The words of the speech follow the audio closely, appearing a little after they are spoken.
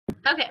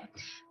Okay,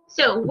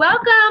 so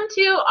welcome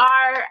to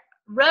our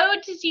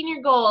Road to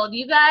Senior Gold.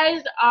 You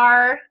guys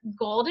are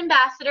gold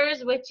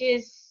ambassadors, which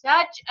is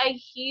such a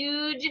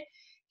huge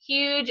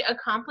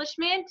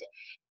accomplishment,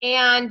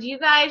 and you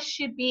guys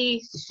should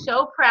be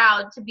so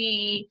proud to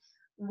be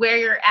where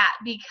you're at,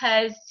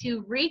 because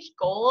to reach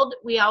gold,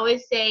 we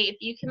always say if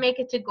you can make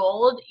it to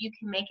gold, you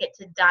can make it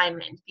to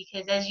diamond,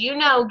 because as you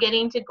know,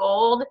 getting to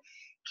gold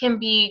can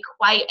be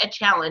quite a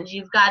challenge.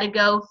 You've got to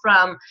go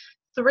from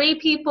 3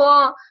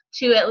 people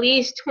to at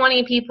least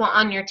 20 people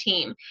on your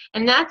team.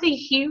 And that's a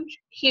huge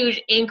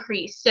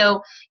increase.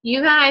 So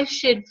you guys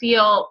should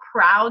feel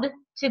proud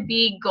to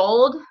be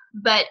gold,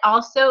 but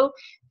also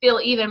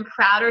feel even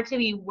prouder to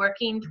be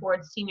working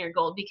towards senior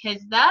gold,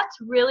 because that's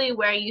really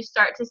where you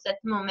start to set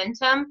the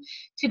momentum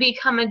to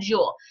become a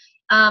jewel.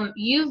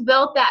 You've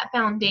built that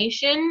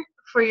foundation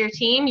for your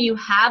team. You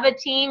have a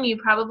team. You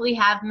probably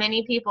have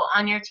many people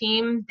on your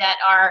team that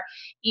are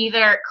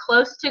either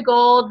close to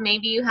gold.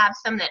 Maybe you have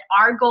some that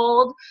are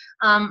gold,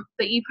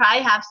 but you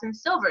probably have some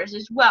silvers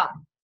as well.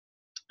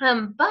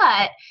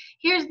 But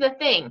here's the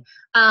thing.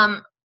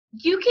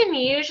 You can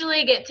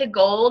usually get to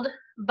gold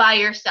by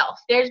yourself.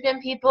 There's been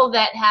people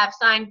that have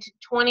signed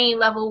 20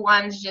 level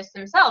 1s just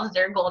themselves.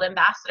 They're gold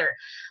ambassador.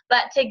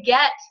 But to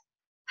get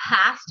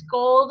past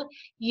gold,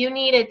 you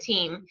need a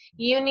team.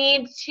 You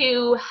need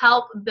to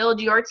help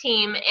build your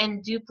team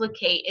and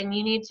duplicate, and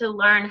you need to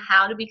learn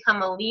how to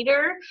become a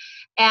leader.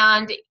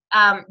 And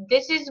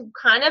this is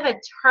kind of a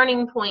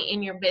turning point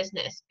in your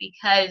business,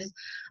 because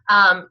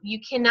you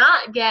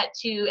cannot get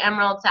to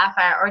emerald,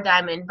 sapphire, or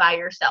diamond by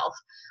yourself.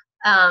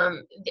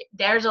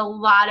 There's a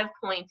lot of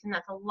points, and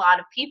that's a lot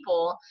of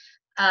people,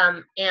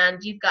 and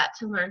you've got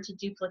to learn to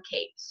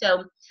duplicate.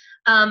 So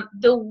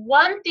the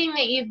one thing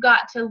that you've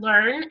got to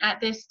learn at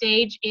this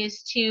stage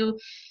is to,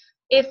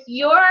 if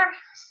your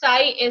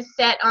site is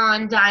set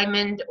on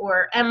diamond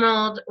or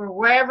emerald or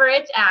wherever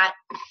it's at,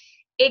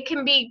 it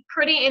can be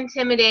pretty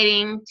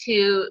intimidating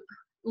to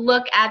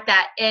look at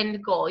that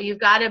end goal. You've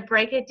got to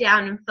break it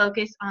down and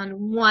focus on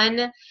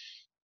one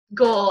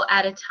goal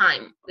at a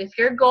time. If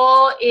your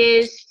goal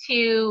is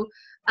to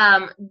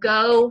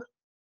go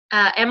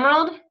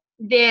emerald,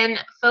 then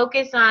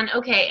focus on,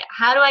 okay,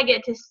 how do I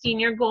get to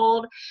senior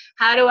gold?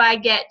 How do I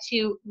get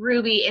to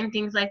ruby and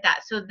things like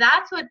that? So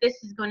that's what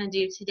this is going to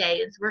do today,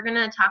 is we're going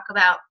to talk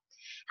about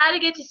how to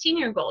get to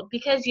senior gold,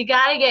 because you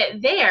got to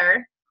get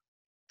there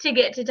to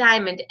get to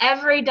diamond.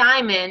 Every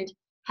diamond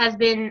has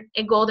been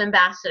a gold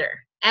ambassador.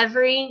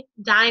 Every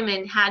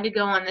diamond had to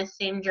go on this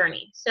same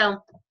journey. So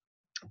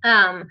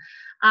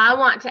I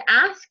want to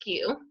ask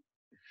you,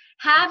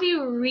 have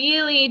you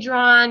really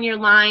drawn your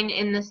line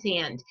in the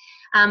sand?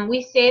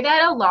 We say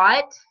that a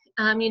lot,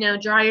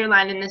 draw your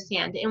line in the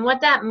sand. And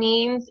what that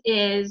means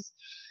is,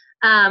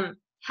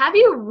 have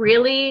you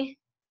really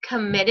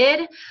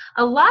committed?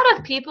 A lot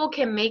of people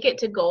can make it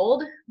to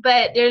gold,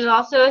 but there's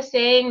also a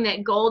saying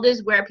that gold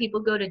is where people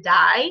go to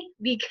die,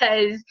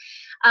 because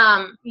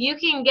you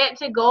can get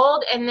to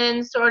gold and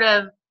then sort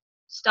of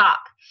stop.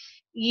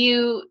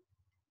 You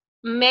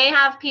may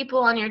have people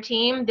on your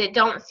team that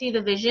don't see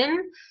the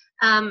vision.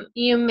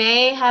 You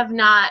may have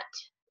not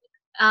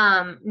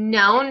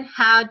known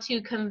how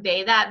to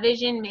convey that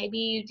vision. Maybe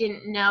you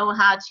didn't know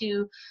how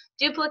to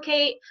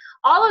duplicate.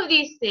 All of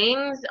these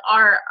things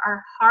are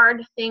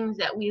hard things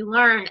that we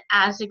learn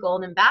as a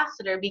gold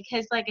ambassador,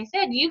 because like I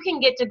said, you can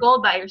get to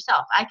gold by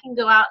yourself. I can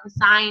go out and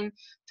sign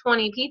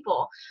 20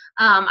 people.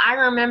 I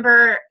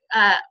remember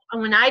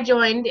when I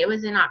joined, it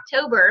was in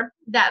October.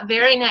 That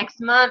very next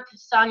month,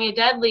 Sonia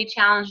Dudley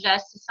challenged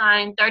us to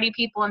sign 30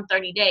 people in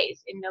 30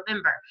 days in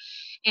November.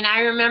 And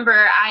I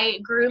remember I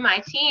grew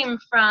my team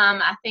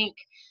from, I think,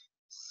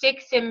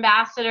 6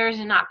 ambassadors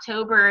in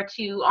October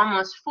to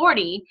almost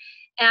 40.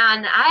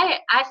 And I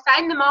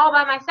signed them all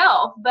by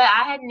myself, but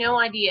I had no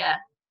idea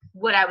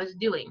what I was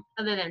doing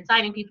other than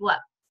signing people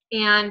up.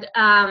 And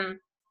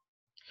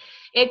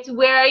it's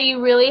where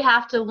you really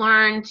have to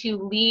learn to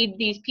lead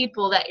these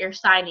people that you're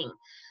signing.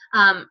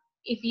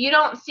 If you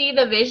don't see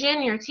the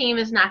vision, your team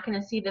is not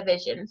going to see the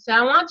vision. So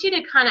I want you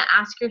to kind of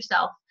ask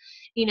yourself,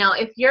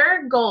 if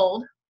you're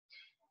gold,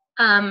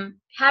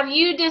 have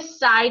you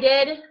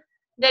decided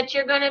that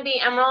you're going to be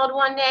emerald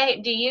one day?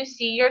 Do you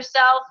see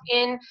yourself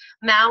in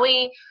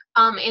Maui,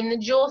 in the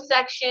jewel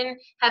section?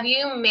 Have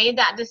you made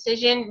that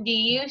decision? Do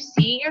you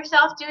see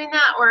yourself doing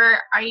that? Or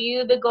are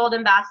you the gold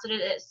ambassador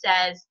that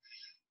says,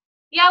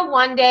 yeah,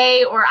 one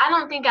day, or I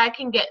don't think I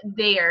can get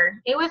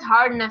there. It was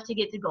hard enough to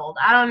get to gold.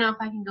 I don't know if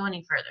I can go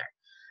any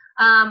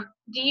further.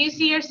 Do you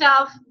see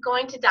yourself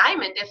going to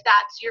diamond if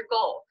that's your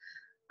goal?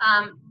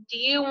 Do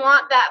you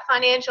want that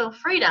financial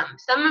freedom?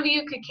 Some of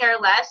you could care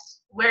less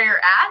where you're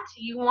at.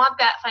 You want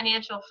that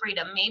financial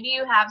freedom. Maybe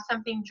you have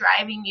something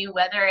driving you,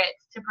 whether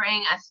it's to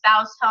bring a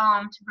spouse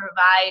home, to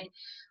provide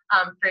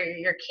for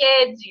your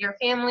kids, your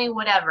family,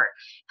 whatever.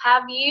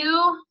 Have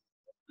you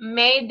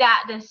made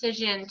that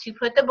decision to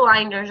put the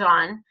blinders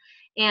on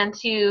and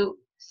to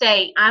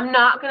say, I'm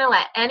not going to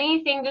let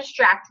anything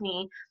distract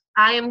me.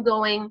 I am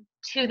going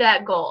to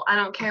that goal. I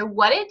don't care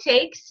what it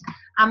takes.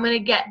 I'm going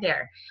to get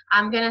there.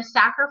 I'm going to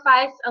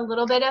sacrifice a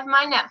little bit of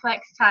my Netflix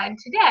time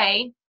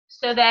today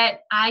so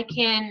that I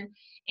can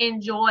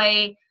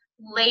enjoy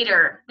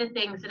later the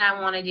things that I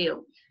want to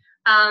do.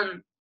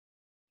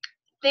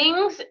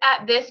 Things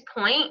at this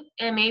point,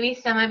 and maybe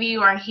some of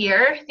you are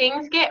here,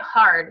 things get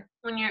hard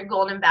when you're a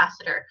gold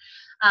ambassador.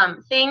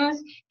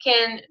 Things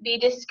can be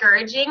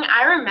discouraging.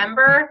 I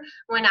remember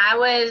when I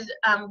was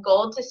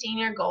gold to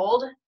senior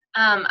gold,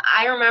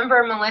 I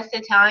remember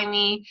Melissa telling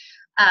me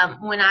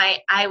when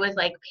I was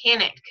like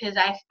panicked because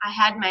I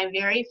had my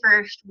very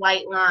first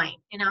white line,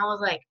 and I was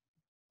like,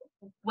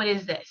 what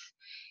is this?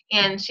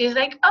 And she's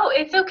like, oh,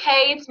 it's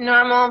okay, it's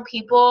normal,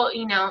 people,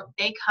 you know,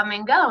 they come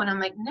and go. And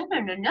I'm like, no, no,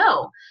 no,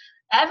 no.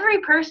 Every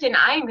person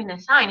I'm going to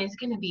sign is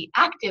going to be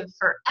active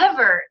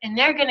forever, and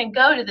they're going to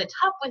go to the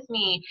top with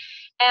me.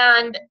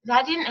 And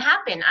that didn't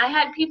happen. I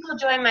had people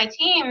join my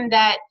team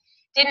that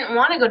didn't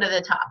want to go to the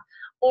top.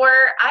 Or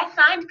I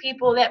signed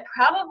people that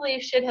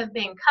probably should have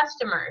been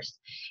customers.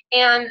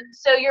 And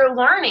so you're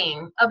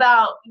learning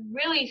about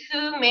really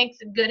who makes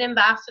good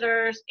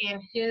ambassadors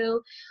and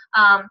who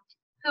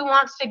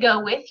wants to go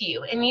with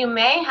you. And you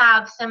may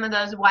have some of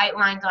those white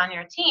lines on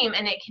your team,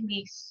 and it can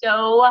be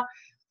so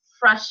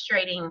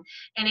frustrating,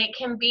 and it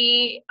can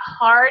be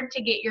hard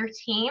to get your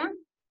team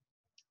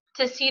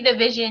to see the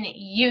vision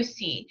you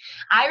see.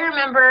 I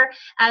remember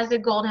as a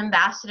gold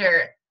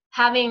ambassador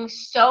having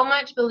so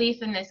much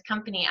belief in this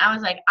company. I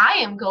was like, I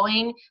am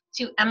going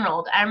to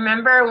Emerald. I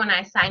remember when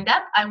I signed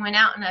up, I went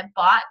out and I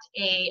bought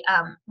a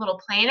little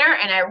planner,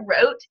 and I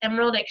wrote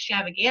Emerald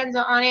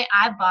Extravaganza on it.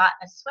 I bought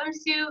a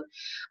swimsuit.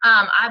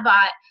 I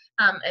bought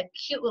a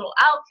cute little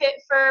outfit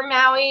for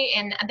Maui,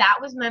 and that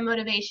was my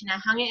motivation. I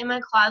hung it in my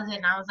closet,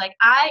 and I was like,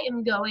 I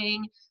am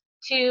going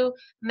to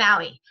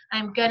Maui.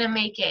 I'm gonna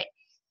make it.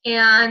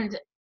 And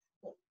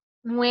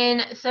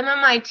when some of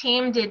my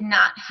team did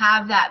not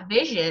have that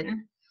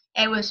vision,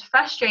 it was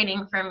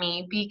frustrating for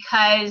me,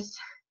 because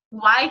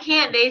why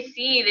can't they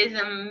see this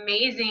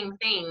amazing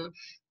thing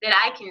that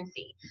I can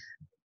see?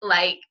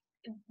 Like,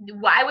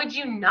 why would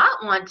you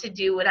not want to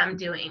do what I'm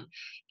doing?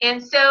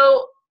 And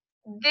so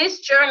this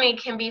journey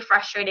can be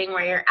frustrating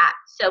where you're at.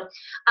 So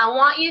I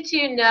want you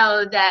to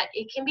know that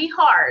it can be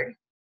hard,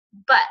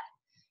 but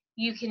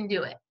you can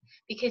do it,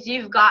 because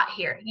you've got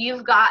here.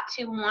 You've got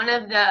to one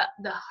of the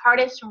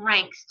hardest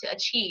ranks to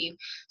achieve.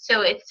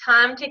 So it's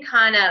time to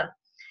kind of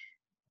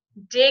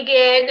dig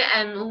in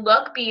and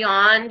look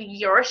beyond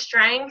your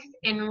strength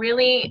and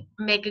really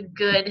make a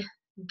good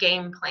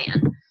game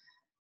plan.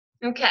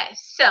 Okay,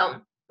 so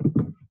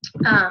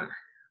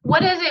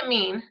what does it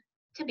mean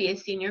to be a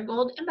senior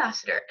gold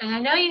ambassador? And I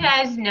know you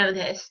guys know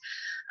this.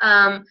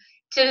 To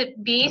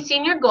be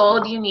senior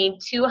gold, you need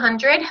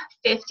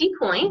 250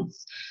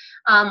 points,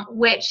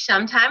 which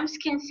sometimes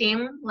can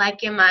seem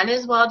like you might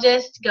as well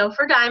just go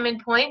for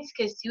diamond points,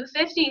 because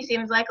 250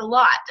 seems like a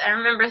lot. I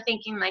remember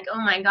thinking like, oh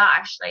my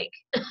gosh, like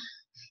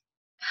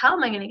how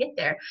am I going to get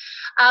there?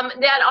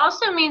 That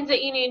also means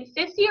that you need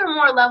 50 or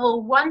more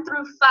level 1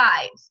 through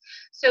 5s.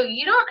 So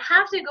you don't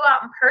have to go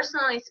out and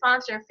personally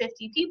sponsor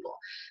 50 people.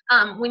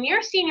 When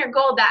you're senior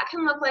gold, that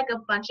can look like a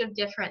bunch of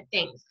different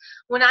things.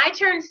 When I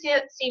turned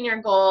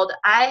senior gold,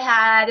 I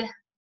had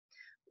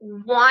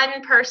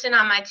one person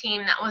on my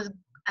team that was,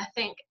 I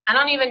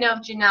don't even know if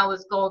Janelle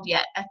was gold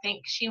yet. I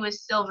think she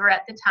was silver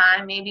at the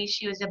time. Maybe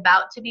she was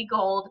about to be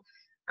gold,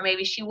 or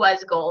maybe she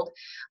was gold.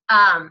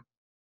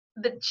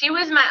 But she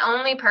was my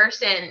only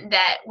person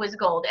that was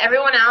gold.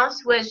 Everyone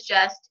else was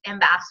just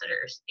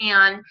ambassadors.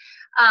 And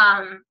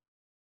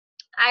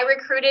I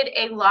recruited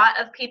a lot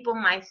of people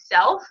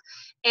myself.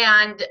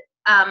 And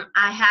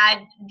I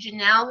had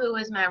Janelle, who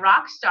was my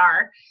rock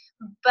star.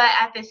 But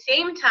at the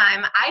same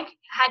time, I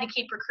had to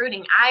keep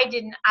recruiting. I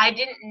didn't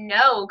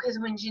know, because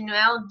when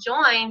Janelle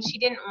joined, she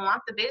didn't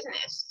want the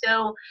business.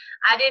 So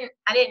I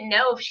didn't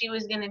know if she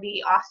was going to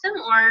be awesome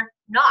or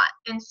not.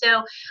 And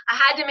so I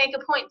had to make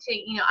a point to,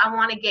 I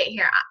want to get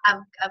here.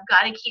 I've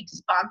got to keep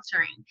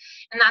sponsoring.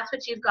 And that's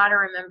what you've got to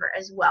remember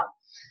as well.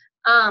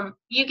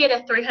 You get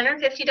a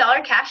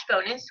 $350 cash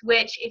bonus,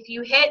 which if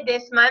you hit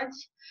this month,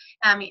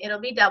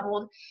 it'll be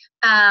doubled.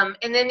 And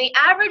then the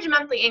average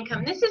monthly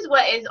income, this is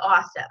what is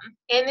awesome.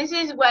 And this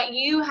is what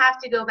you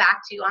have to go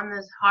back to on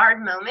those hard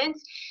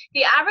moments.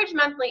 The average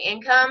monthly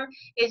income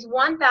is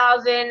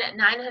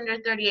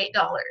 $1,938.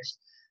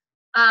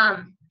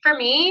 For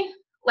me,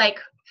 like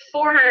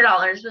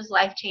 $400 was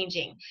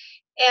life-changing.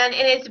 And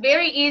it's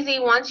very easy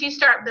once you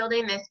start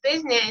building this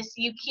business,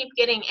 you keep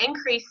getting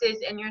increases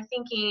and you're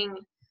thinking,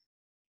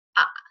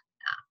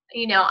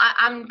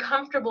 I'm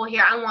comfortable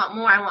here. I want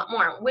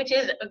more, which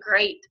is a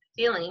great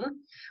feeling.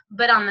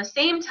 But on the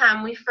same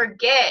time, we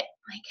forget,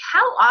 like,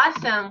 how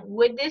awesome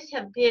would this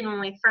have been when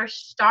we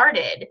first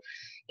started?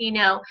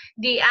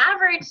 The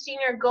average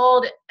senior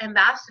gold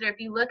ambassador, if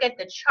you look at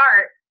the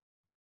chart,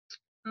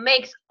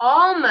 makes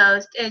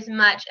almost as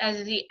much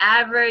as the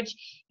average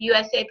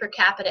USA per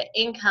capita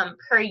income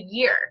per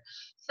year.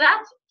 So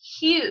that's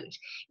huge.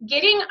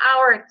 Getting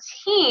our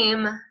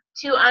team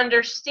to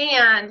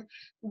understand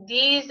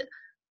these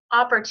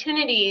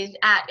opportunities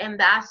at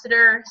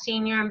ambassador,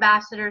 senior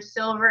ambassador,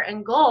 silver,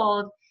 and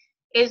gold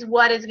is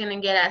what is going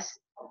to get us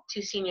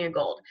to senior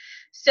gold.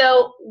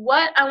 So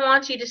what I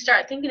want you to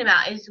start thinking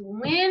about is,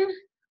 when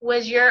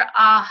was your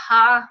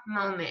aha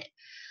moment?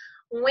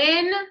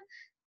 When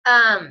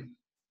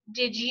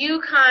did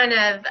you kind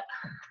of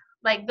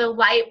like the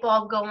light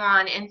bulb go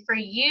on? And for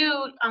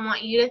you, I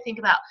want you to think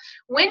about,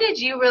 when did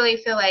you really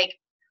feel like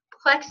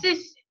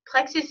Plexus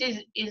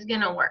is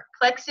gonna work?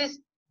 Plexus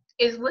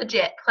is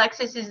legit.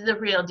 Plexus is the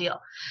real deal.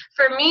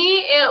 For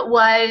me, it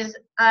was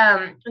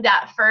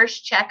that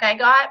first check I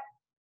got.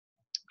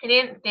 I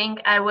didn't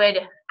think I would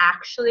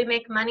actually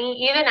make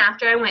money. Even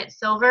after I went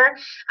silver,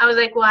 I was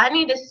like, well, I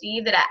need to see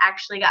that I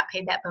actually got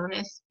paid that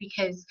bonus,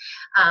 because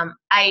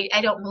I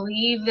don't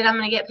believe that I'm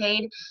going to get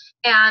paid.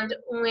 And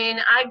when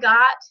I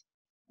got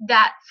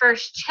that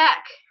first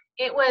check,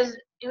 it was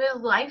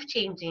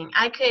life-changing.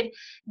 I could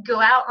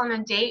go out on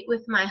a date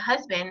with my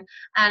husband,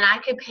 and I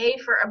could pay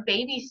for a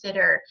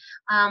babysitter.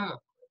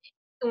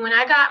 When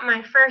I got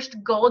my first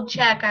gold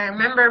check, I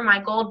remember my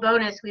gold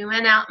bonus, we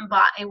went out and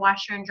bought a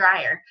washer and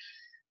dryer.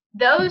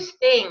 Those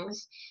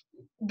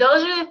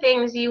are the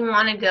things you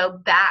want to go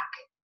back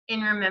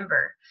and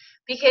remember,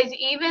 because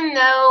even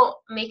though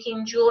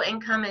making Jewel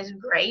income is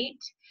great,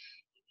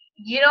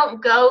 you don't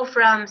go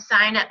from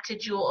sign up to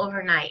Jewel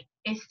overnight.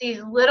 It's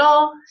these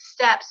little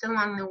steps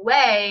along the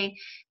way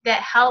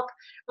that help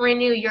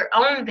renew your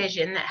own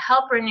vision, that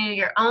help renew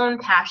your own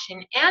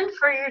passion, and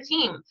for your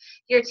team.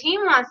 Your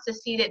team wants to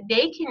see that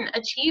they can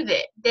achieve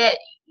it, that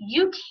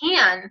you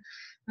can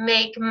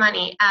make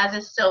money as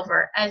a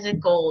silver, as a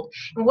gold.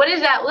 And what does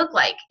that look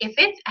like? If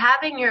it's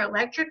having your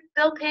electric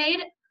bill paid,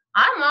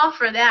 I'm all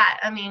for that.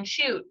 I mean,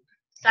 shoot,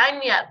 sign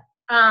me up.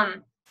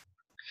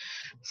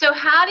 So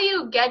how do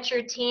you get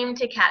your team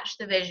to catch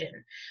the vision?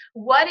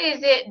 What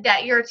is it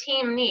that your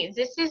team needs?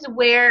 This is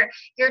where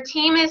your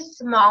team is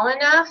small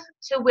enough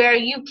to where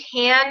you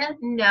can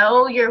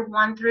know your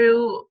 1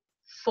 through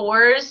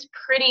 4s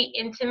pretty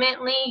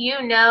intimately.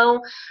 You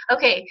know,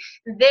 okay,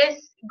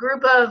 this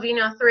group of 3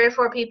 or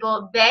 4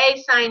 people,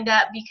 they signed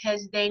up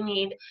because they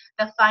need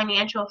the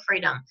financial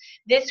freedom.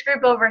 This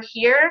group over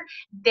here,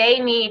 they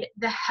need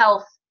the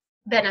health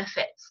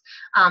benefits.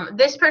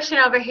 This person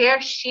over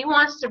here, she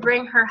wants to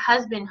bring her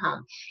husband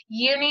home.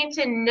 You need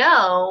to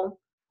know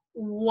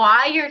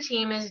why your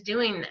team is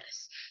doing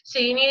this. So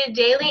you need to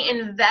daily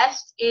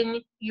invest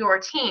in your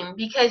team,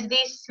 because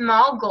these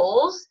small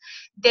goals,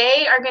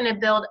 they are going to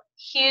build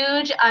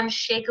huge,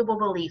 unshakable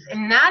belief,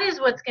 and that is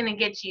what's going to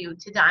get you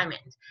to diamond.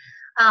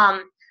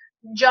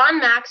 John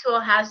Maxwell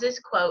has this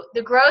quote: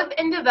 "The growth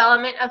and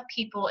development of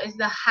people is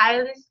the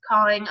highest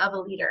calling of a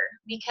leader,"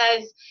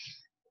 because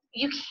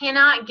you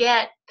cannot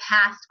get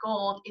past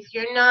gold if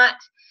you're not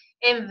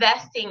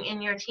investing in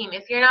your team,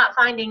 if you're not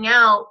finding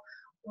out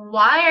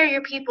why are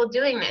your people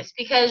doing this.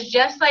 Because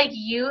just like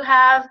you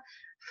have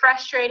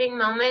frustrating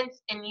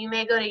moments and you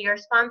may go to your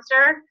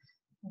sponsor,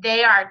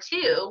 they are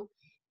too.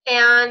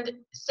 And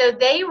so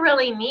they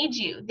really need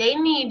you. They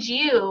need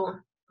you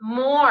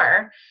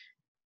more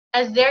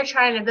as they're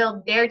trying to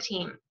build their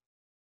team.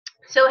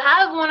 So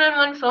have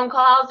one-on-one phone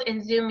calls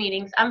and Zoom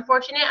meetings. I'm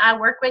fortunate I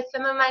work with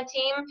some of my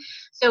team,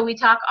 so we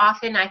talk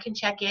often. I can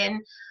check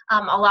in. A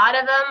lot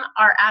of them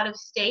are out of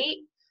state,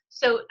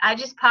 so I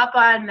just pop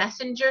on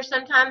Messenger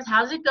sometimes.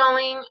 How's it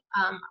going?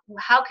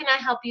 How can I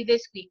help you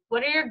this week?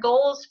 What are your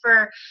goals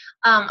for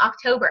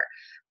October?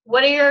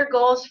 What are your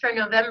goals for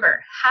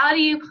November? How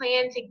do you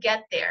plan to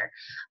get there?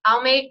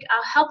 I'll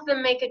help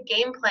them make a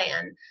game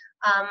plan.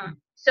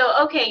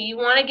 So okay, you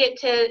want to get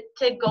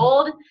to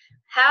gold.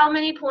 How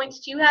many points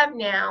do you have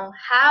now?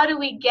 How do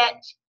we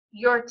get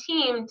your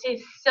team to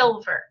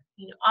silver?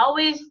 You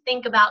always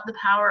think about the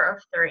power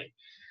of 3.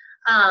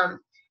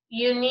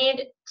 You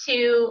need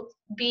to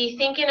be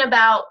thinking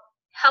about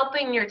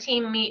helping your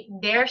team meet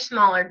their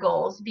smaller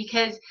goals,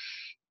 because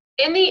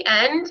in the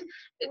end,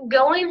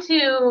 going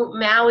to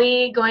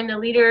Maui, going to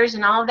leaders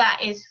and all of that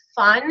is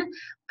fun,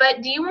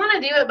 but do you want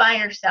to do it by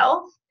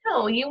yourself?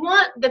 No, you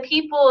want the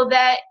people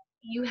that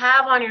you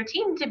have on your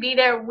team to be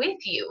there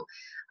with you.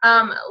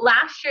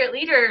 Last year at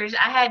Leaders,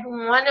 I had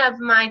one of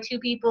my 2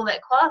 people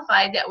that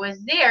qualified that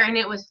was there, and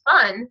it was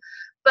fun.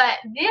 But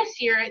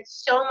this year,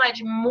 it's so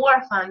much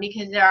more fun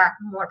because there are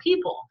more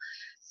people.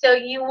 So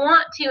you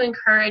want to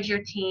encourage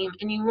your team,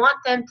 and you want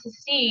them to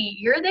see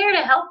you're there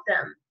to help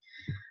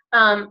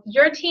them.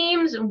 Your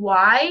team's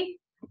why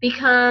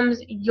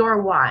becomes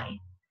your why.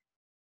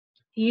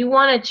 You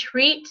want to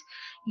treat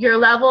your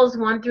levels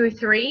 1 through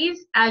 3s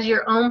as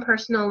your own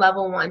personal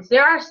level 1s.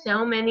 There are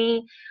so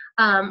many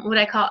what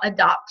I call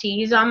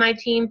adoptees on my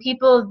team,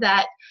 people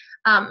that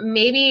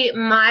maybe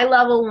my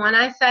level 1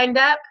 I signed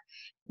up,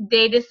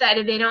 they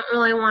decided they don't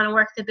really want to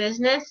work the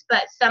business,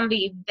 but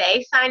somebody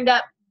they signed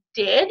up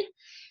did.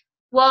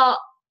 Well,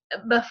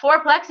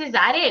 before Plexus,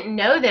 I didn't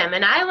know them,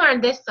 and I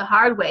learned this the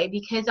hard way,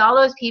 because all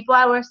those people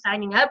I was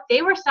signing up,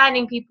 they were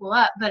signing people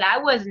up, but I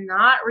was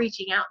not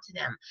reaching out to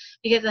them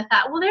because I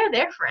thought, well, they're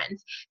their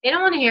friends. They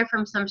don't want to hear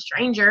from some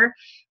stranger.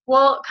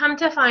 Well, come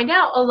to find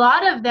out, a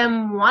lot of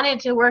them wanted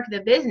to work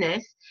the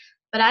business,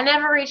 but I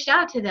never reached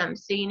out to them.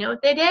 So you know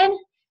what they did?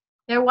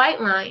 They're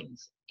white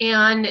lines.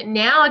 And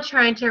now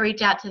trying to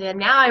reach out to them,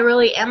 now I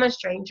really am a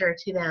stranger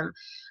to them.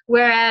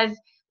 Whereas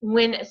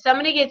when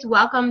somebody gets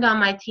welcomed on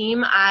my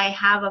team, I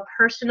have a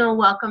personal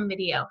welcome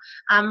video.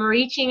 I'm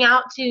reaching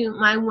out to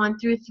my 1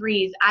 through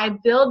 3s. I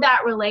build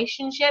that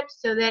relationship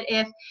so that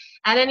if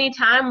at any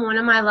time one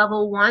of my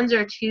level 1s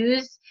or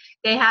 2s,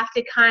 they have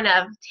to kind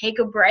of take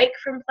a break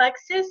from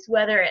Plexus,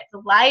 whether it's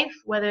life,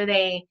 whether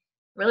they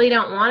really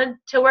don't want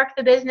to work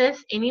the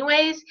business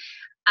anyways,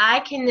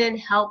 I can then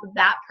help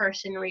that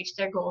person reach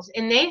their goals.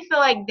 And they feel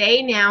like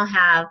they now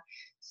have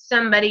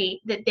somebody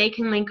that they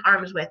can link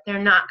arms with. They're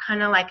not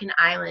kind of like an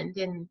island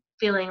and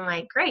feeling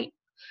like, great,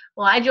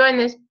 well, I joined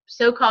this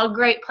so-called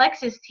great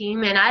Plexus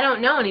team and I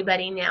don't know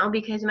anybody now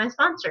because my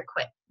sponsor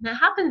quit. And that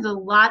happens a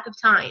lot of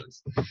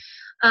times.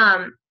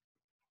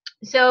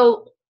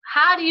 So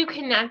how do you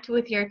connect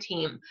with your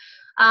team?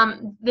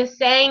 The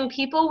saying,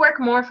 people work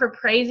more for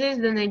praises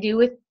than they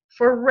do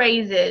for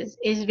raises,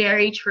 is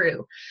very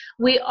true.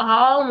 We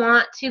all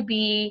want to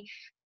be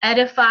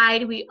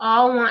edified. We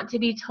all want to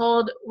be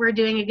told we're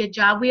doing a good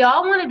job. We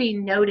all want to be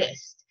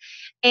noticed.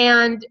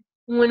 And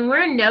when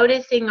we're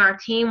noticing our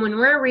team, when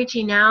we're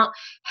reaching out,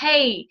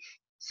 hey,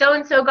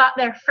 so-and-so got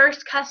their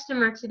first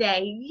customer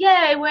today.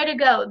 Yay, way to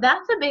go.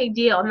 That's a big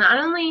deal.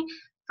 Not only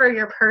for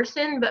your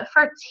person, but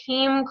for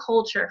team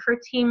culture, for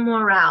team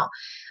morale.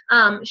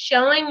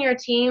 Showing your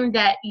team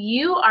that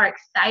you are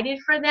excited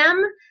for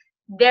them,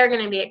 they're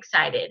going to be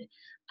excited.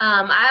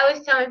 I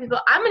always tell my people,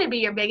 I'm going to be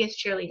your biggest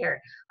cheerleader.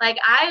 Like,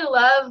 I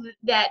love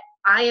that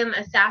I am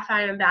a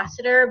Sapphire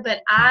ambassador,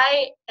 but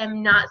I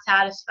am not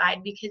satisfied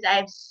because I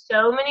have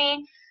so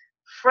many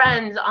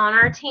friends on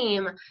our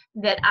team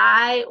that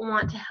I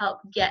want to help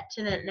get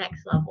to the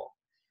next level.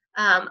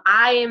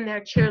 I am their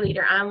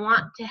cheerleader. I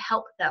want to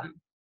help them.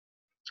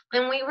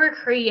 And we were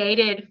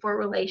created for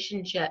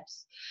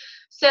relationships.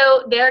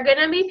 So there are going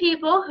to be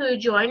people who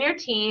join your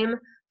team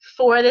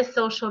for the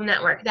social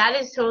network. That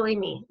is totally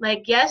me.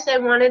 Like, yes, I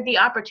wanted the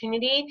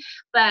opportunity,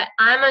 but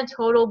I'm a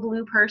total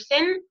blue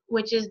person,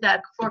 which is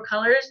the 4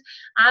 colors.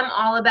 I'm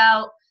all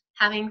about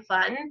having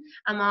fun.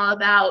 I'm all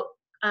about,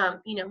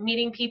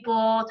 meeting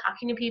people,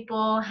 talking to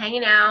people,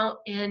 hanging out,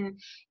 and,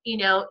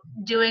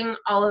 doing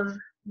all of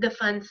the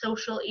fun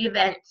social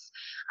events.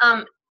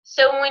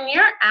 So when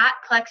you're at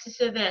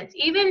Plexus events,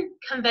 even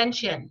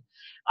convention,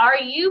 are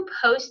you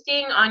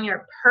posting on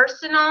your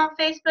personal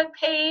Facebook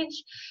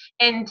page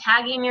and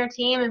tagging your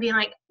team and being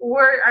like,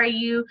 or are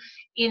you,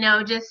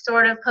 just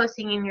sort of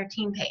posting in your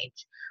team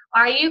page?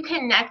 Are you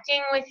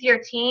connecting with your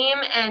team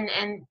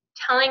and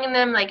telling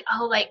them like,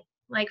 oh,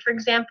 like for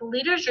example,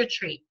 Leaders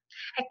Retreat.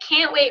 I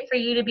can't wait for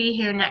you to be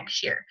here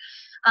next year.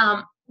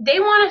 They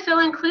want to feel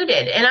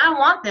included, and I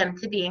want them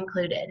to be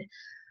included.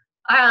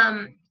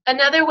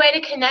 Another way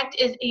to connect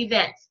is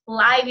events,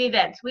 live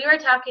events. We were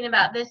talking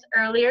about this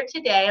earlier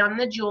today on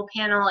the Jewel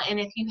panel, and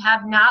if you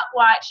have not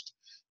watched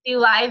the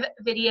live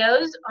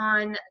videos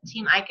on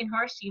Team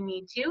Eichenhorst, you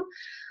need to.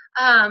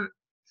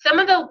 Some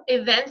of the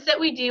events that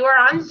we do are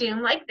on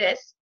Zoom like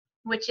this,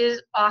 which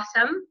is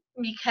awesome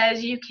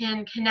because you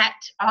can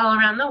connect all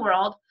around the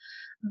world.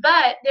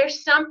 But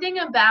there's something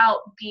about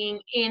being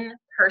in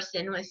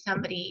person with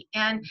somebody,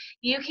 and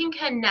you can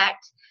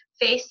connect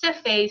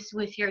face-to-face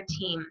with your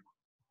team.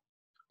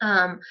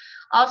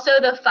 Also,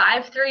 the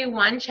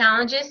 5-3-1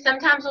 challenges.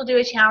 Sometimes we'll do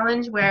a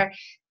challenge where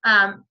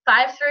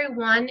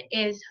 5-3-1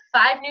 is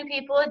 5 new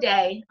people a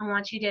day. I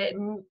want you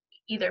to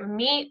either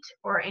meet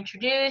or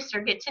introduce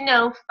or get to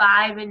know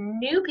 5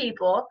 new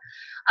people.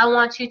 I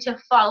want you to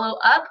follow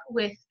up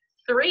with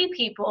 3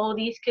 people.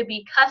 These could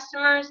be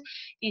customers.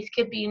 These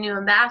could be new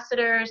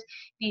ambassadors.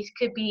 These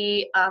could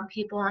be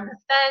people on the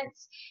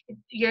fence.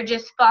 You're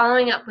just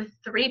following up with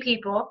 3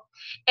 people,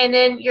 and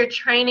then you're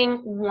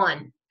training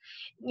 1.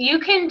 You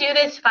can do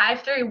this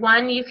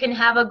 5-3-1. You can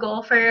have a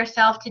goal for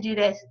yourself to do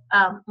this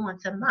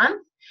once a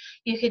month.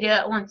 You could do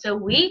it once a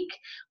week.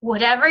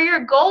 Whatever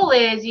your goal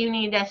is, you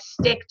need to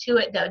stick to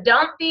it, though.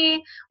 Don't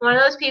be one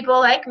of those people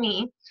like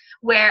me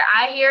where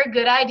I hear a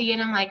good idea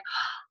and I'm like,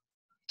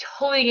 oh,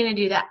 totally going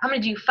to do that. I'm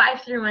going to do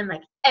 5-3-1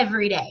 like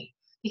every day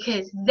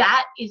because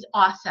that is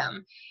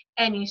awesome.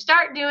 And you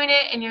start doing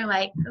it and you're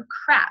like, oh,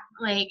 crap,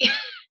 like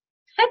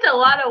that's a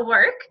lot of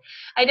work.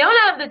 I don't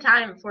have the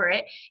time for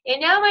it. And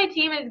now my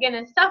team is going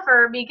to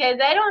suffer because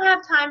I don't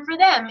have time for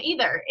them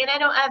either. And I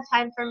don't have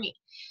time for me.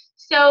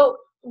 So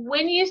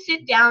when you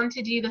sit down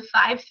to do the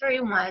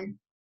 5-3-1,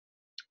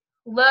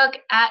 look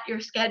at your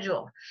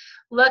schedule.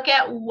 Look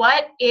at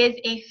what is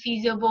a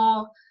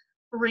feasible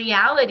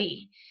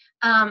reality.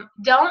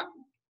 Don't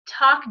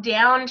talk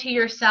down to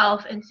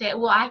yourself and say,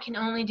 well, I can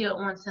only do it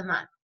once a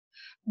month.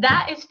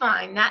 That is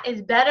fine. That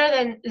is better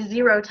than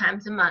 0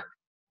 times a month.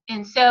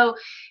 And so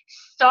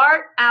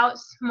start out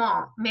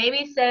small.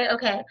 Maybe say,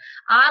 okay,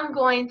 I'm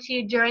going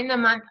to, during the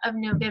month of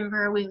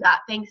November, we've got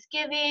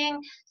Thanksgiving,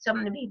 so I'm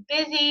going to be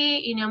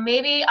busy.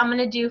 Maybe I'm going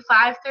to do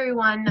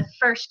 5-3-1 the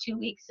first 2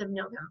 weeks of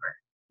November.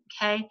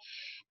 Okay?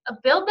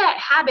 Build that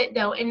habit,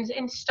 though,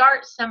 and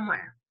start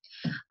somewhere.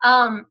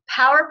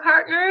 Power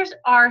partners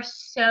are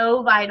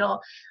so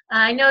vital.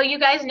 I know you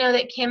guys know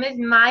that Kim is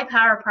my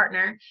power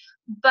partner,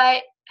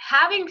 but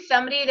having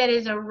somebody that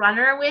is a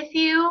runner with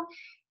you,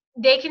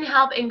 they can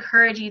help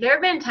encourage you. There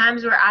have been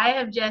times where I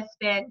have just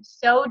been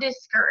so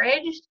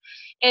discouraged,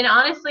 and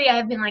honestly,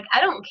 I've been like, I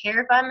don't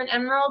care if I'm an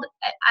emerald.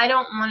 I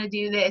don't want to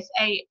do this.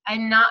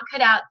 I'm not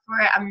cut out for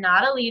it. I'm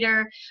not a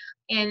leader.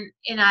 And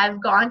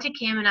I've gone to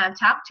Kim and I've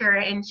talked to her,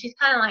 and she's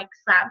kind of like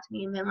slapped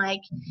me and been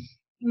like,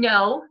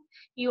 no,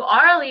 you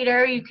are a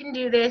leader. You can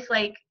do this.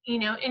 Like,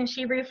 and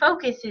she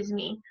refocuses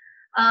me.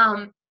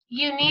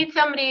 You need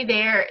somebody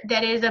there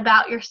that is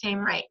about your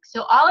same rank.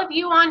 So all of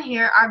you on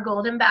here are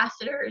gold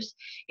ambassadors.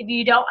 If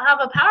you don't have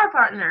a power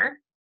partner,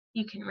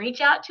 you can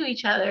reach out to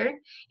each other.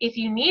 If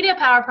you need a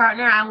power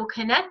partner, I will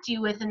connect you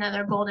with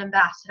another gold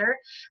ambassador.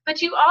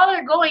 But you all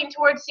are going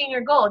towards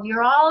senior gold.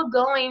 You're all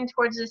going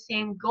towards the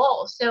same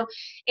goal. So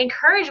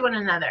encourage one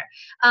another.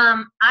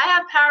 I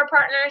have power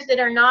partners that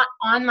are not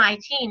on my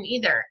team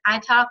either. I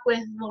talk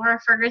with Laura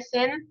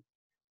Ferguson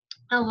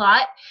a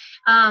lot.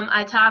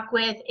 I talk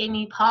with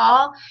Amy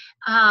Paul.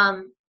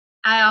 I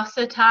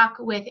also talk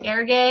with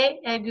Erge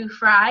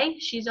Egu-Fry.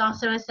 She's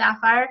also a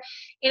Sapphire.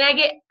 And I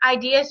get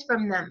ideas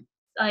from them.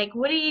 Like,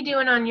 what are you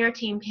doing on your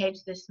team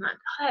page this month?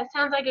 Oh, that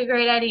sounds like a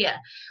great idea.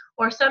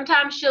 Or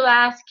sometimes she'll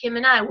ask Kim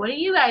and I, what are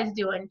you guys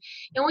doing?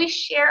 And we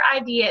share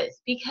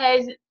ideas,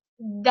 because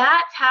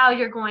that's how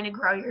you're going to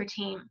grow your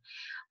team.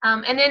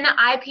 And then the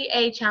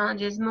IPA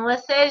challenges.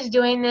 Melissa is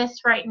doing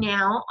this right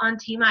now on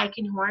Team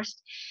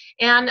Eichenhorst.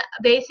 And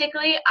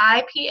basically,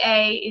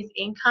 IPA is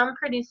income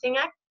producing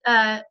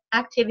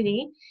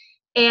activity.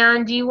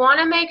 And you want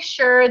to make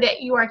sure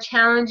that you are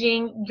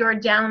challenging your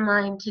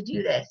downline to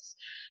do this.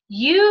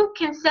 You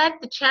can set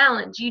the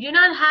challenge. You do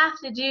not have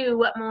to do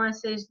what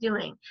Melissa is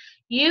doing.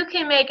 You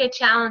can make a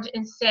challenge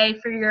and say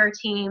for your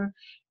team,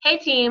 hey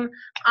team,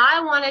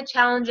 I want to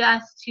challenge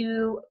us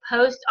to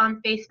post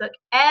on Facebook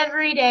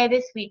every day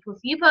this week. If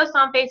you post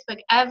on Facebook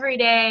every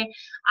day,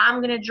 I'm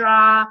going to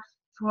draw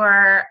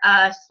for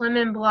a Slim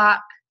and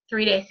Block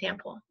 3-day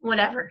sample,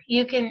 whatever.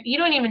 You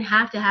don't even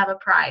have to have a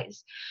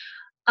prize.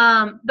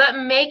 But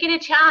make it a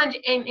challenge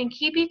and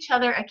keep each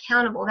other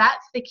accountable.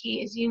 That's the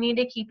key, is you need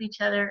to keep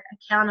each other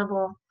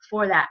accountable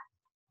for that.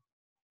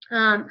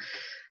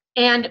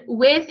 And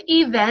with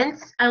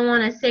events, I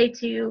want to say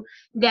too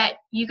that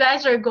you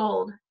guys are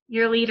gold.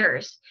 You're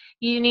leaders.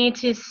 You need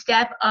to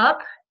step up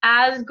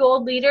as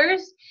gold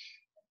leaders.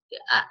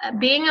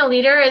 Being a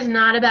leader is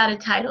not about a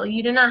title.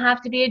 You do not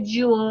have to be a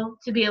jewel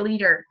to be a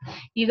leader.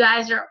 You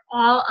guys are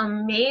all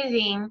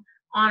amazing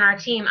on our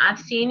team. I've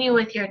seen you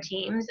with your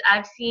teams.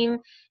 I've seen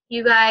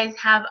you guys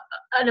have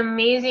an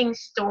amazing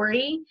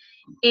story.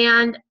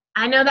 And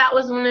I know that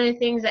was one of the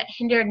things that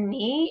hindered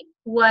me,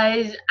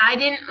 was I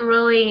didn't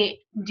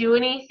really do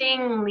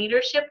anything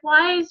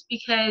leadership-wise,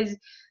 because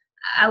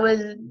I was,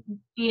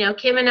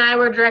 Kim and I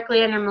were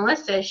directly under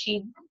Melissa.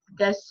 She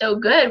does so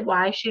good.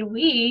 Why should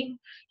we,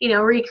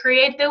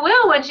 recreate the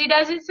wheel when she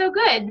does it so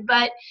good?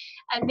 But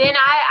then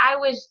I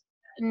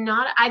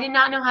did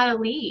not know how to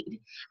lead.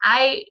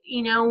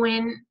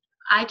 When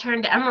I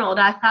turned Emerald,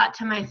 I thought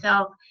to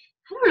myself,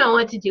 I don't know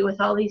what to do with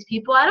all these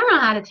people. I don't know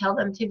how to tell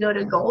them to go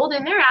to gold,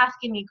 and they're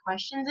asking me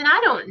questions, and I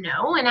don't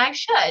know, and I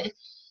should.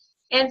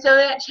 And so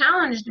that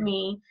challenged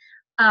me.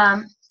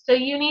 So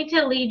you need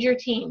to lead your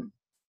team.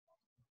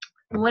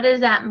 What does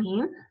that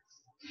mean?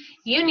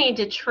 You need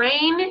to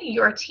train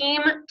your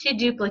team to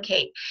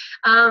duplicate.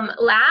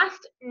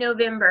 Last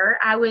November,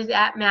 I was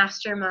at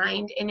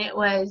Mastermind, and it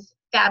was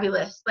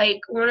fabulous. Like,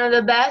 one of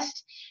the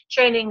best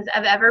trainings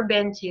I've ever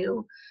been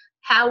to.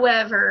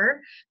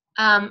 However,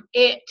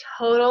 it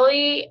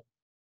totally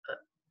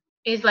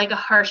is like a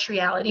harsh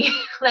reality.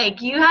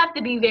 Like, you have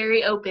to be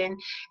very open,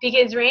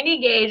 because Randy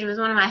Gage was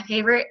one of my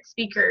favorite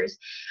speakers.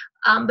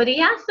 But he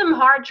has some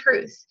hard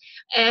truths.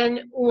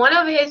 And one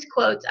of his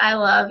quotes I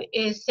love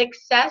is,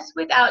 success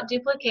without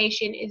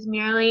duplication is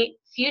merely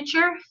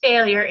future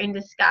failure in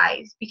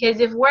disguise. Because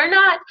if we're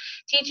not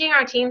teaching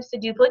our teams to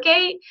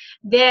duplicate,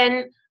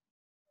 then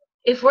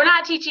if we're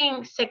not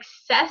teaching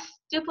success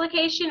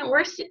duplication,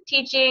 we're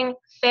teaching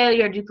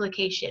failure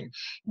duplication.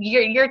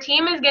 Your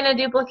team is going to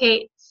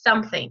duplicate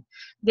something.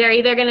 They're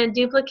either going to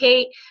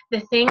duplicate the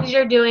things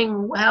you're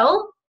doing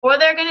well, or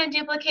they're going to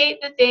duplicate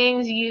the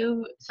things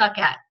you suck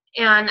at.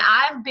 And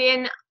I've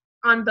been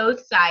on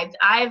both sides.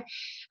 I've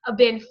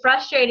been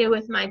frustrated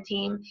with my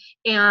team,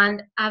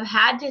 and I've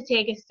had to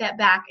take a step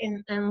back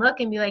and look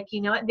and be like,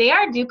 you know what? They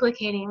are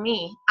duplicating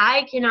me.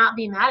 I cannot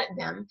be mad at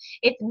them.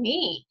 It's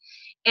me.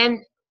 And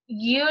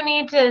you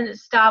need to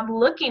stop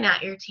looking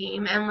at your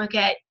team and look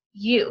at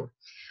you.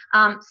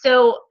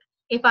 So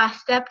if I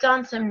stepped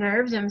on some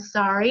nerves, I'm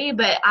sorry,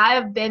 but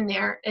I've been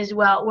there as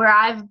well, where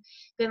I've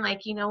been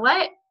like, you know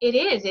what?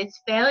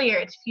 It's failure.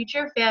 It's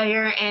future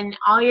failure, and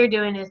all you're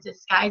doing is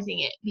disguising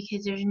it,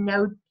 because there's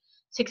no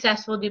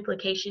successful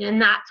duplication,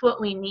 and that's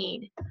what we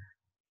need.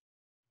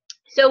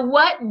 So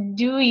what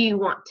do you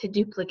want to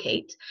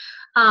duplicate?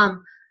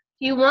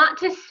 You want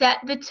to set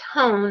the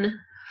tone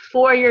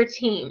for your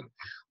team.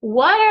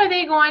 What are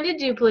they going to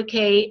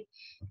duplicate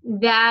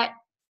that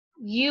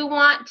you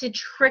want to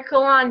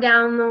trickle on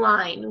down the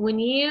line. When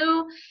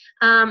you,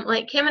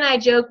 like Kim and I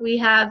joke, we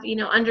have,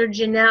 under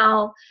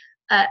Janelle,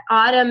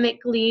 Autumn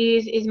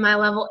McLeese is my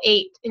level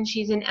 8, and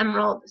she's an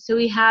Emerald. So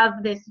we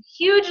have this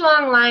huge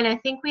long line. I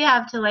think we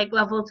have to like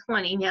level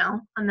 20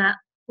 now on that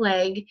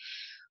leg.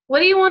 What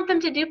do you want them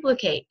to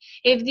duplicate?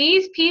 If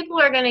these people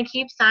are going to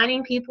keep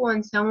signing people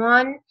and so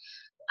on,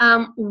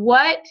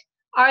 what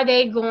are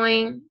they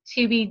going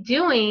to be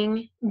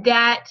doing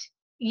that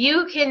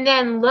you can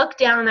then look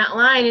down that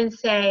line and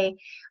say,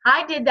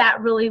 I did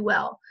that really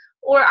well?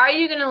 Or are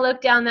you going to look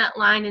down that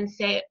line and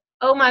say,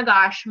 oh my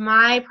gosh,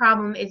 my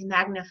problem is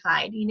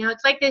magnified?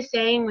 It's like this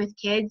saying with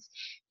kids,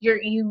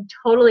 you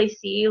totally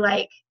see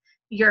like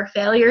your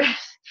failures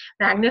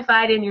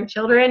magnified in your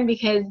children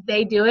because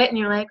they do it and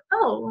you're like,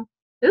 oh,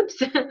 oops,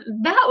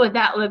 that's what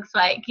that looks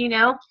like,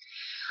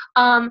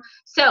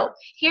 So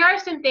here are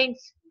some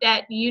things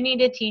that you need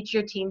to teach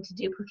your team to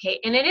duplicate.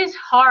 And it is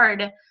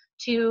hard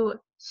to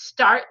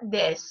start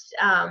this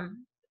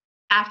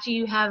after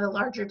you have a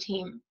larger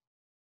team.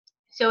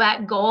 So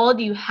at Gold,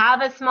 you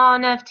have a small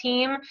enough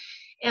team.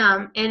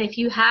 And if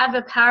you have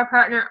a power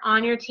partner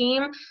on your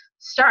team,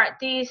 start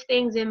these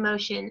things in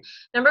motion.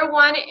 Number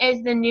 1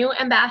 is the new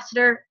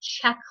ambassador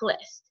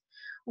checklist.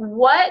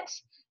 What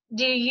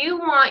do you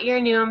want your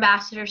new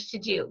ambassadors to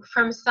do?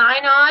 From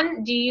sign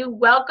on, do you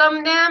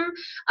welcome them?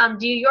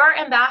 Do your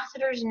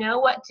ambassadors know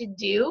what to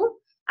do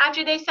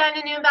after they sign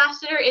a new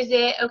ambassador? Is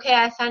it, okay,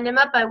 I signed them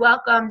up, I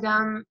welcomed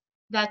them,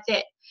 that's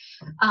it?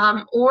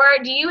 Or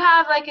do you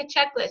have like a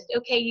checklist?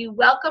 Okay, you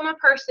welcome a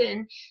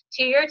person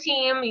to your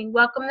team, you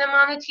welcome them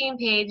on the team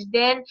page,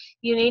 then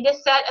you need to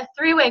set a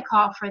 3-way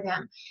call for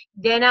them.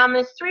 Then on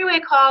this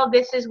 3-way call,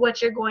 this is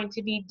what you're going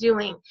to be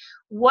doing.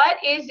 What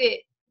is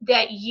it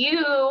that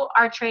you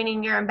are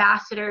training your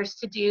ambassadors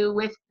to do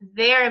with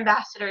their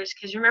ambassadors?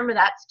 Because remember,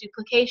 that's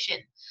duplication.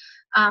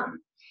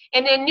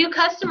 And then new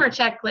customer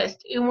checklist.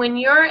 When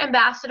your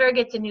ambassador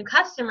gets a new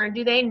customer,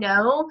 do they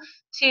know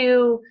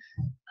to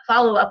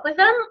follow up with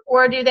them?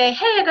 Or do they,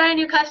 hey, I got a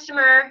new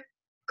customer,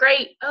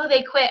 great, oh,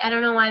 they quit, I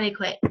don't know why they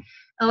quit,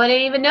 oh, I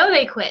didn't even know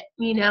they quit,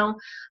 You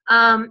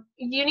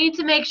need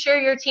to make sure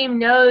your team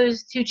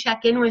knows to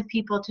check in with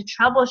people, to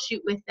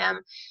troubleshoot with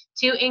them,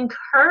 to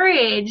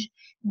encourage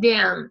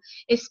them,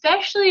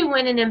 especially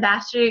when an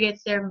ambassador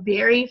gets their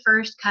very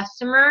first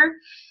customer.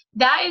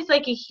 That is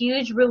like a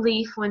huge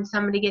relief when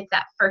somebody gets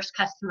that first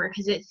customer,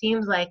 because it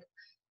seems like,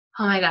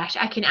 oh my gosh,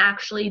 I can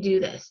actually do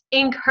this.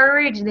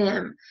 Encourage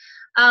them.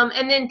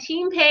 And then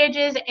team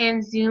pages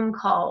and Zoom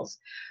calls.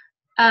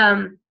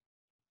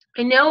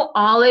 I know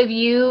all of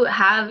you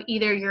have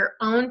either your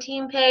own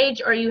team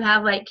page or you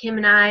have like Kim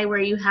and I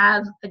where you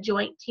have a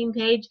joint team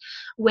page,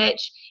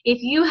 which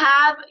if you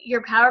have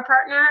your power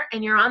partner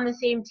and you're on the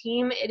same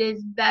team, it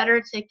is better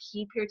to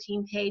keep your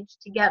team page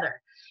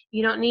together.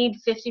 You don't need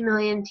 50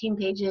 million team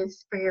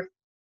pages for your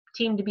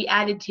team to be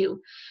added to.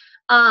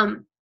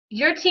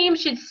 Your team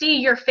should see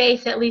your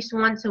face at least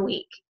once a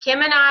week.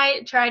 Kim and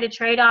I try to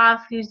trade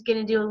off who's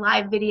going to do a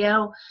live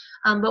video,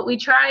 but we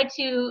try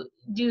to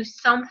do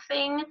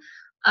something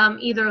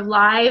either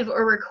live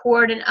or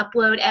record and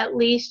upload at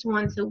least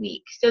once a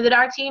week so that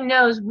our team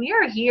knows we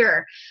are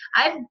here.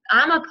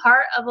 I'm a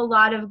part of a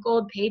lot of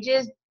Gold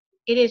pages.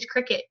 It is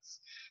crickets.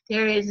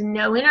 There is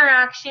no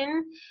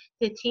interaction.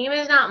 The team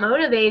is not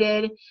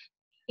motivated.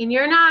 And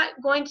you're not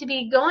going to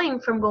be going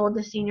from Gold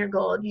to Senior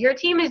Gold. Your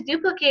team is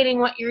duplicating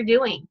what you're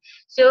doing.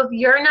 So if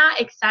you're not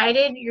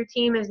excited, your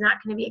team is not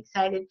going to be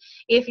excited.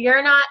 If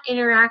you're not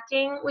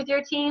interacting with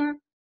your team,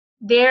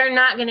 they're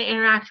not going to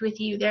interact with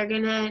you. They're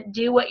going to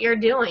do what you're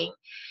doing.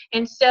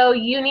 And so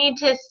you need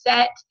to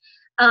set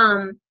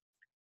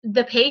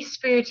the pace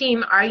for your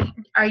team.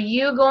 Are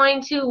you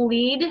going to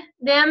lead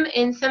them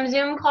in some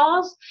Zoom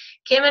calls?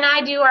 Kim and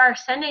I do our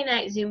Sunday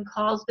night Zoom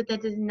calls, but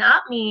that does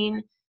not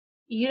mean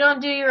you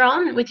don't do your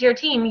own with your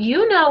team.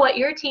 You know what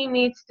your team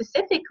needs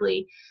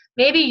specifically.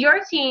 Maybe your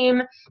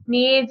team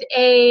needs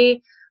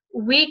a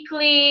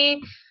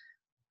weekly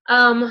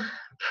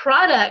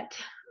product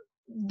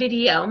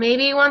video.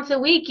 Maybe once a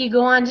week you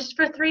go on just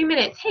for 3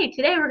 minutes. Hey,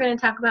 today we're going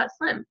to talk about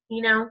Slim.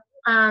 You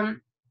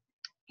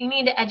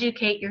need to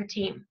educate your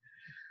team.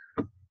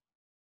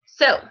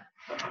 So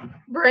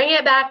bring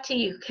it back to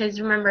you,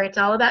 because remember, it's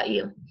all about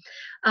you.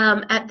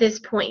 At this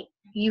point,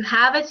 you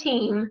have a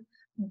team,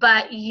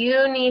 but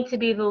you need to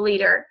be the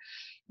leader.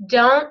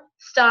 Don't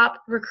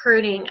stop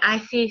recruiting. I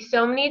see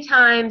so many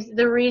times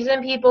the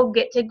reason people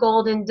get to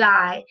Gold and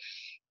die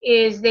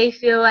is they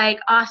feel like,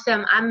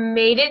 awesome, I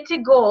made it to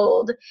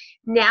Gold.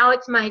 Now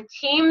it's my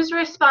team's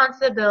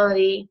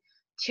responsibility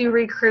to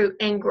recruit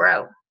and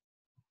grow.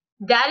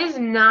 That is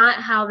not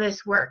how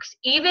this works.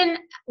 Even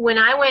when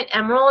I went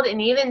Emerald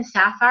and even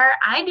Sapphire,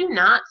 I do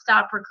not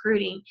stop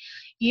recruiting.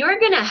 You're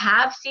going to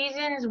have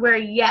seasons where,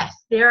 yes,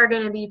 there are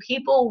going to be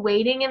people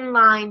waiting in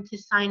line to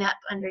sign up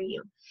under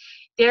you.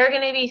 There are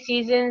going to be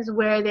seasons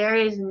where there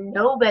is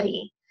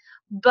nobody,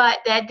 but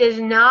that does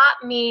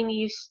not mean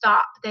you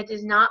stop. That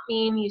does not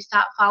mean you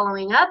stop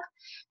following up.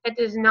 That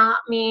does not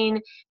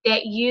mean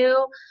that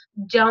you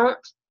don't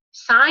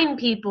sign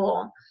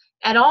people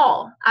at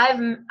all.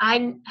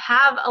 I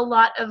have a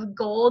lot of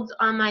golds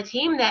on my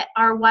team that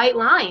are white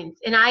lines,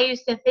 and I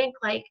used to think,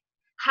 like,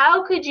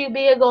 how could you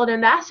be a gold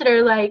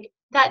ambassador? Like,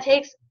 that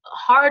takes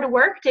hard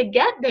work to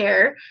get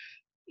there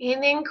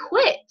and then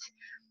quit.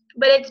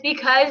 But it's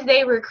because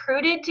they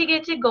recruited to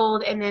get to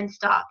gold and then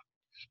stopped.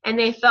 And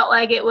they felt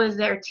like it was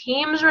their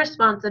team's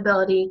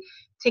responsibility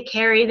to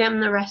carry them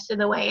the rest of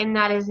the way. And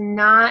that is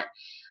not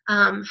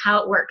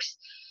how it works.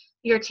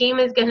 Your team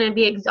is going to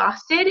be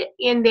exhausted,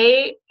 and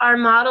they are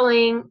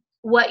modeling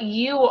what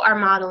you are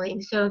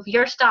modeling. So if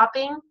you're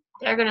stopping,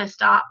 they're going to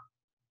stop.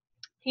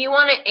 You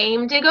want to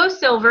aim to go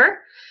silver.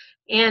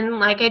 And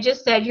like I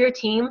just said, your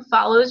team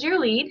follows your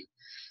lead.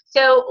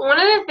 So one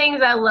of the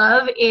things I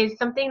love is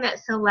something that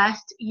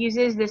Celeste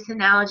uses this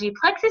analogy.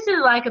 Plexus is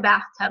like a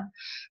bathtub.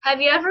 Have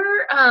you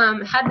ever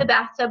had the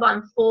bathtub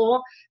on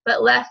full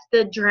but left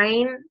the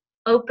drain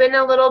open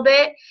a little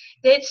bit?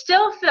 It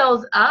still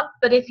fills up,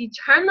 but if you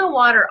turn the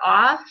water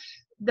off,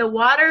 the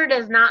water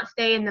does not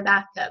stay in the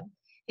bathtub.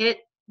 It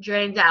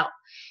drains out.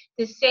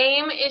 The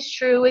same is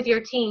true with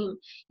your team.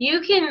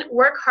 You can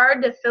work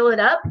hard to fill it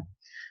up,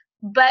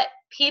 but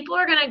people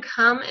are going to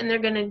come and they're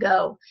going to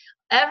go.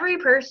 Every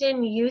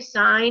person you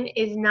sign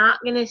is not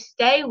going to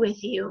stay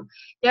with you.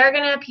 There are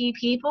going to be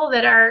people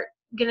that are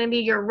going to be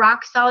your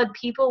rock solid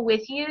people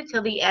with you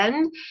till the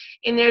end,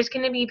 and there's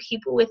going to be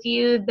people with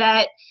you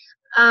that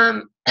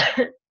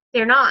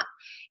they're not.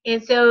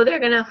 And so they're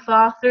going to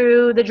fall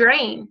through the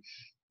drain.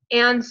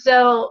 And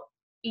so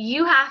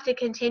you have to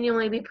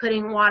continually be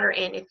putting water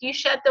in. If you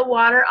shut the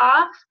water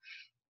off,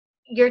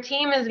 your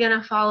team is going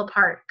to fall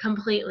apart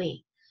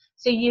completely.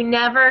 So you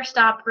never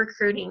stop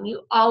recruiting.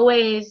 You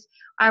always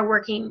are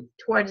working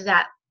towards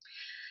that.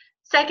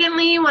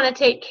 Secondly, you want to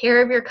take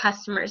care of your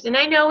customers. And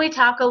I know we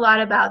talk a lot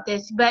about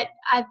this, but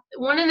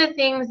one of the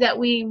things that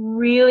we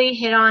really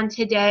hit on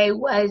today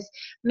was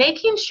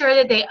making sure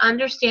that they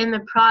understand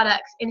the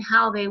products and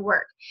how they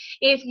work.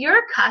 If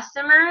your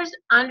customers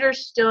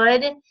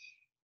understood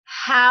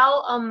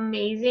how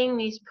amazing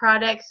these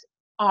products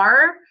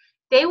are,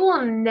 they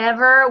will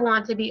never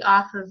want to be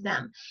off of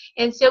them.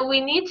 And so we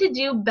need to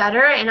do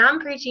better, and I'm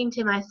preaching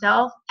to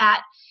myself,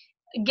 at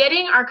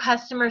getting our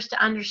customers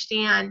to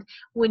understand,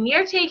 when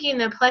you're taking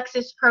the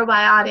Plexus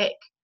probiotic,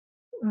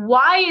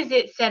 why is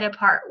it set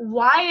apart?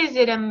 Why is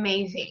it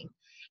amazing?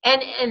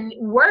 And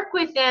work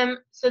with them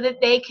so that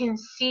they can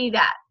see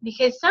that.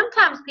 Because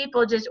sometimes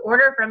people just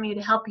order from you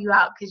to help you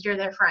out because you're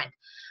their friend.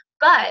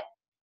 But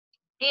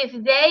if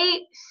they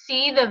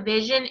see the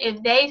vision,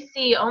 if they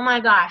see, oh my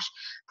gosh,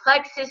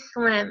 Plexus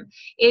Slim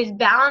is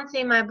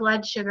balancing my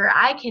blood sugar,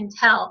 I can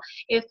tell.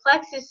 If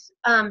Plexus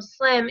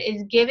Slim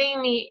is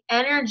giving me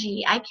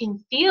energy, I can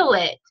feel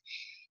it.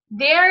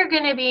 They're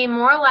going to be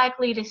more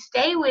likely to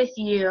stay with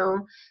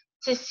you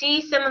to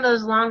see some of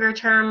those longer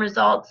term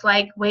results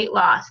like weight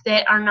loss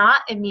that are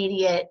not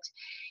immediate.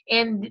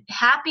 And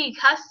happy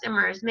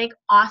customers make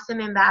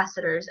awesome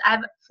ambassadors.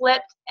 I've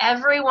flipped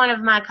every one of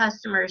my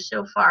customers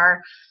so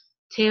far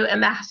to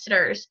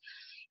ambassadors,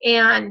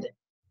 and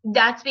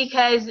that's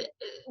because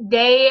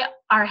they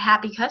are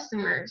happy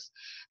customers.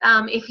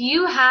 If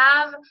you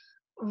have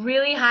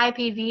really high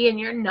PV and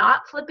you're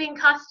not flipping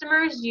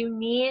customers, you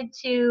need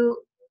to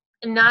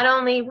not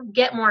only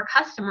get more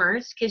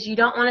customers, because you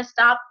don't want to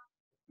stop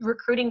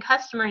recruiting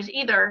customers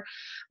either,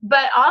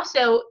 but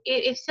also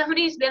if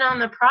somebody's been on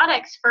the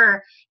products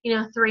for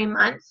 3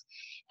 months,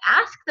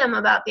 ask them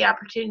about the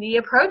opportunity.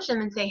 Approach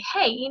them and say,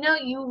 hey,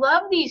 you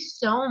love these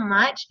so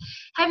much.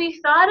 Have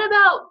you thought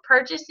about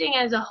purchasing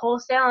as a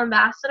wholesale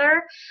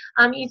ambassador?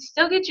 You'd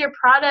still get your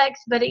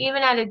products, but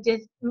even at a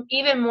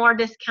even more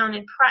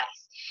discounted price.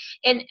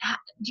 And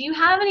do you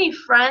have any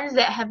friends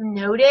that have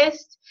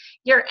noticed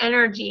your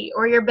energy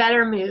or your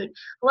better mood?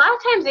 A lot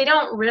of times they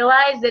don't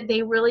realize that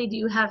they really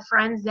do have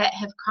friends that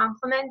have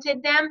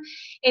complimented them.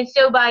 And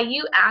so by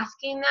you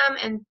asking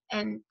them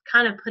and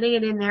kind of putting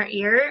it in their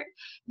ear,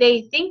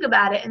 they think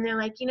about it and they're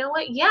like, you know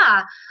what?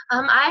 Yeah,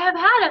 I have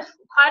had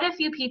quite a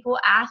few people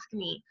ask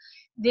me.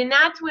 Then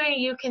that's where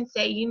you can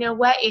say, you know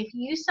what, if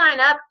you sign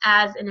up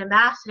as an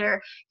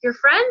ambassador, your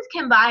friends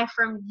can buy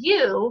from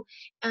you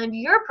and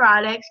your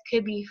products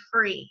could be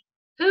free.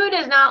 Who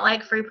does not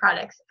like free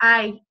products?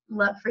 I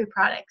love free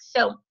products.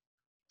 So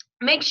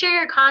make sure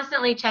you're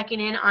constantly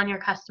checking in on your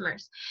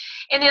customers.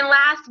 And then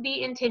last,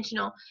 be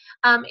intentional.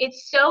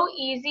 It's so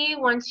easy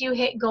once you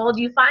hit gold.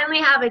 You finally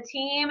have a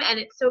team, and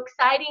it's so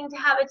exciting to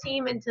have a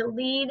team and to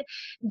lead,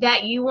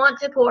 that you want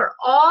to pour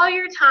all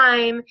your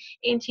time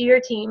into your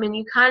team, and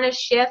you kind of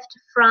shift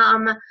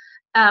from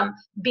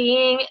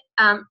being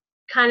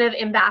kind of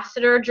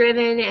ambassador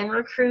driven and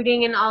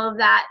recruiting and all of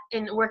that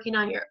and working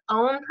on your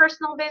own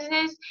personal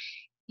business.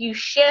 You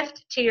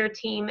shift to your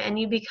team and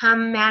you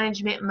become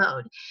management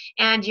mode,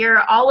 and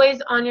you're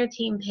always on your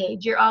team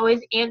page. You're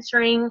always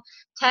answering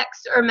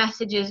texts or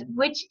messages,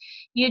 which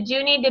you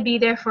do need to be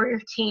there for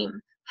your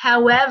team.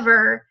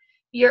 However,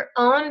 your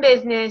own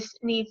business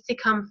needs to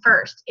come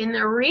first. And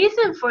the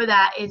reason for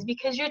that is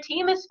because your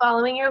team is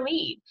following your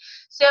lead.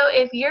 So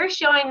if you're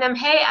showing them,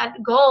 hey,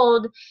 at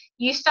Gold,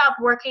 you stop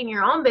working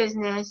your own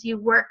business, you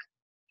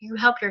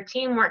help your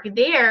team work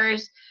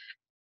theirs,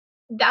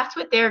 that's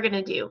what they're going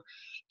to do.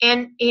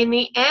 And in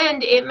the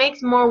end, it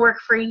makes more work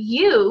for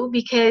you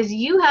because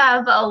you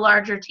have a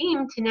larger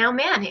team to now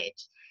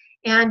manage.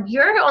 And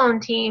your own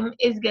team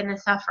is going to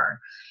suffer.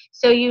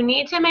 So you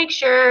need to make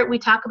sure, we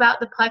talk about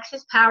the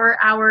Plexus Power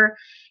Hour,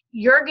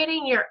 you're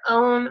getting your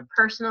own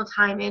personal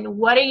time in.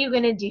 What are you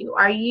going to do?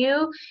 Are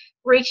you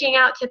reaching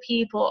out to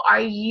people? Are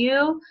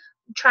you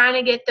trying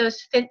to get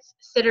those fence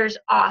sitters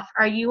off?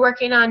 Are you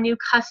working on new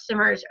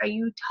customers? Are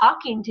you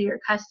talking to your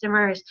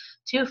customers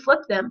to flip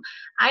them?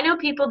 I know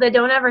people that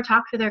don't ever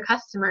talk to their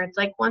customer. It's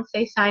like once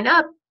they sign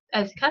up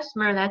as a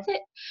customer, that's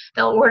it.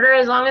 They'll order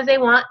as long as they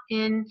want,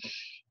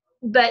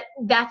 but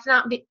that's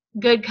not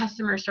good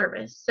customer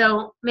service.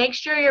 So make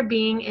sure you're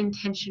being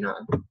intentional.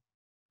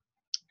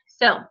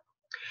 So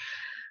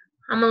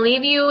I'm going to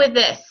leave you with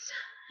this.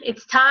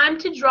 It's time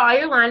to draw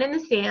your line in the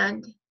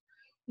sand.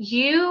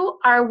 You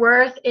are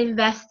worth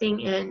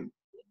investing in.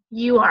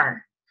 You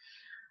are.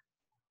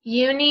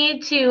 You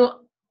need to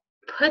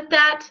put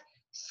that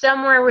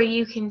somewhere where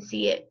you can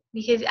see it,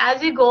 because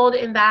as a Gold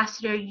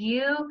ambassador,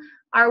 you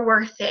are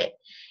worth it.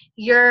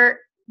 Your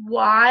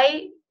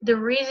why, the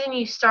reason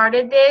you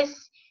started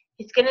this,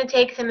 it's going to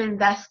take some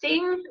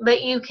investing,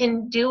 but you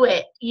can do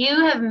it.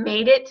 You have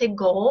made it to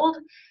Gold,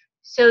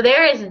 so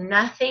there is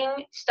nothing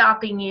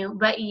stopping you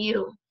but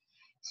you.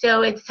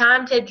 So it's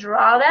time to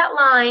draw that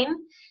line.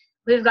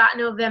 We've got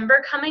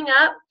November coming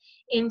up,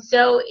 and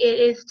so it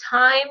is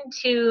time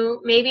to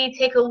maybe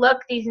take a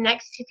look these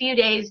next few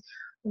days.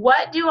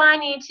 What do I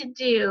need to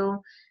do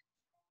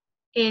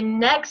in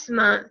next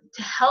month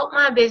to help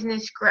my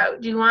business grow?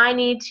 Do I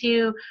need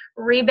to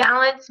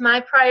rebalance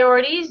my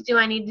priorities? Do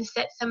I need to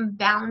set some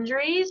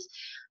boundaries?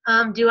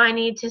 Do I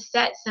need to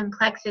set some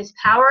Plexus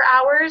Power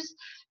Hours?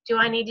 Do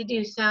I need to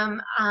do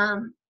some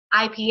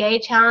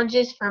IPA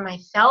challenges for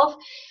myself?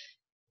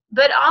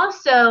 But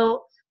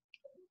also,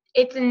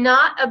 it's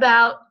not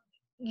about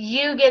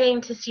you getting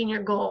to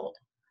senior gold.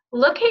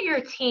 Look at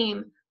your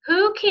team.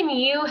 Who can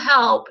you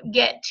help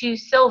get to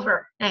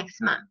silver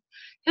next month?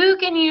 Who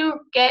can you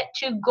get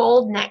to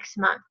gold next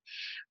month?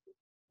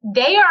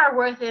 They are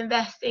worth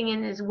investing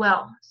in as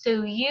well.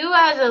 So you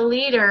as a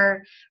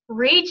leader,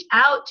 reach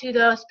out to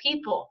those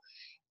people.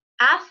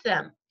 Ask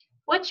them,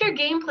 what's your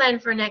game plan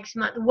for next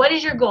month? What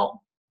is your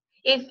goal?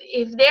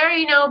 If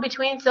they're,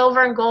 between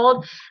silver and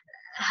gold,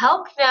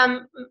 help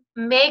them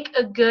make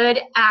a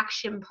good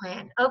action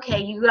plan. Okay,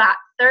 you got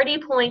 30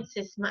 points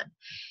this month.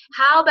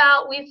 How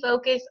about we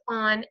focus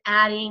on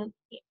adding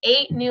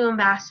 8 new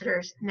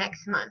ambassadors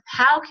next month?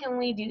 How can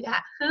we do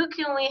that? Who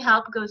can we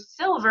help go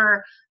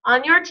silver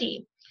on your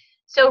team?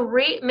 So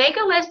make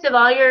a list of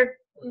all your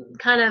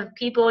kind of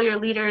people, your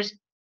leaders,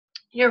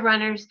 your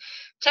runners,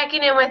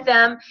 checking in with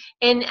them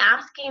and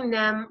asking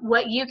them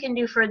what you can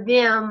do for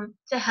them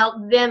to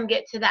help them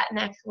get to that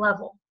next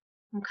level.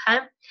 Okay,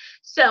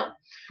 so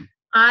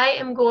I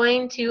am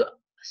going to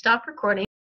stop recording.